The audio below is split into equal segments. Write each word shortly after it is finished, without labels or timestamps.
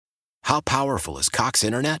How powerful is Cox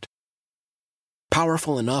Internet?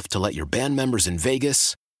 Powerful enough to let your band members in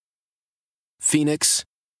Vegas, Phoenix,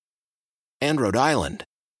 and Rhode Island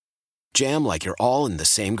jam like you're all in the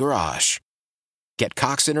same garage. Get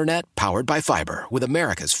Cox Internet powered by fiber with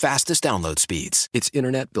America's fastest download speeds. It's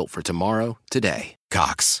internet built for tomorrow, today.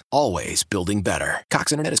 Cox, always building better.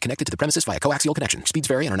 Cox Internet is connected to the premises via coaxial connection. Speeds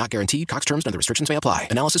vary and are not guaranteed. Cox terms and other restrictions may apply.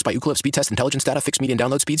 Analysis by Ookla Speed Test Intelligence Data. Fixed median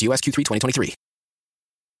download speeds. US Q3 2023.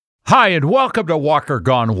 Hi, and welcome to Walker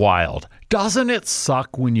Gone Wild. Doesn't it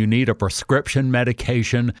suck when you need a prescription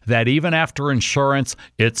medication that even after insurance,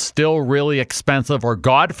 it's still really expensive, or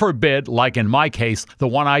God forbid, like in my case,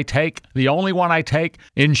 the only one I take,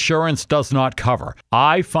 insurance does not cover?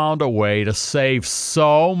 I found a way to save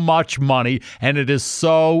so much money, and it is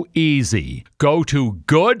so easy. Go to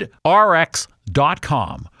GoodRx.com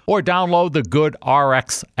or download the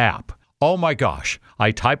GoodRx app. Oh my gosh,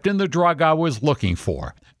 I typed in the drug I was looking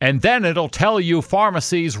for. And then it'll tell you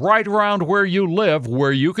pharmacies right around where you live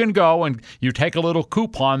where you can go, and you take a little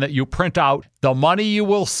coupon that you print out. The money you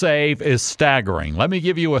will save is staggering. Let me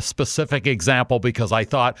give you a specific example because I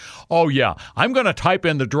thought, oh yeah, I'm going to type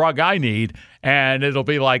in the drug I need and it'll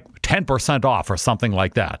be like 10% off or something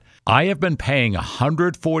like that. I have been paying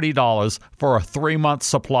 $140 for a 3-month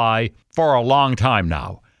supply for a long time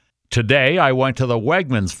now. Today, I went to the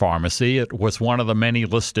Wegmans pharmacy. It was one of the many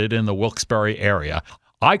listed in the Wilkes-Barre area.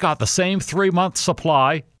 I got the same 3-month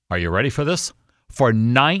supply, are you ready for this? For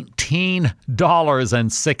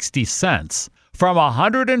 $19.60, from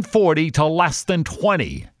 $140 to less than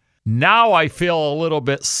 $20. Now I feel a little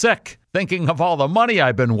bit sick thinking of all the money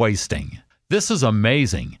I've been wasting. This is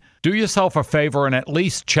amazing. Do yourself a favor and at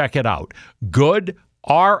least check it out. GoodRx.com.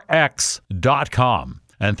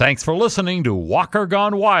 And thanks for listening to Walker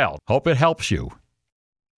Gone Wild. Hope it helps you.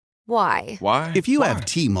 Why? If you have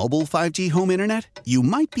T-Mobile 5G home internet, you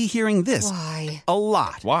might be hearing this Why? a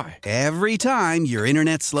lot. Why? Every time your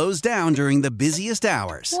internet slows down during the busiest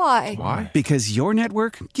hours. Why? Because your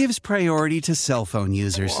network gives priority to cell phone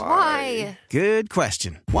users. Why? Good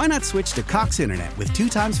question. Why not switch to Cox Internet with 2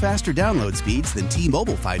 times faster download speeds than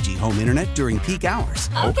T-Mobile 5G home internet during peak hours?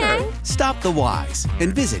 Okay. Stop the whys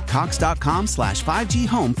and visit cox.com/5G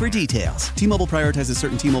home for details. T-Mobile prioritizes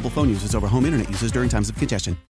certain T-Mobile phone users over home internet users during times of congestion.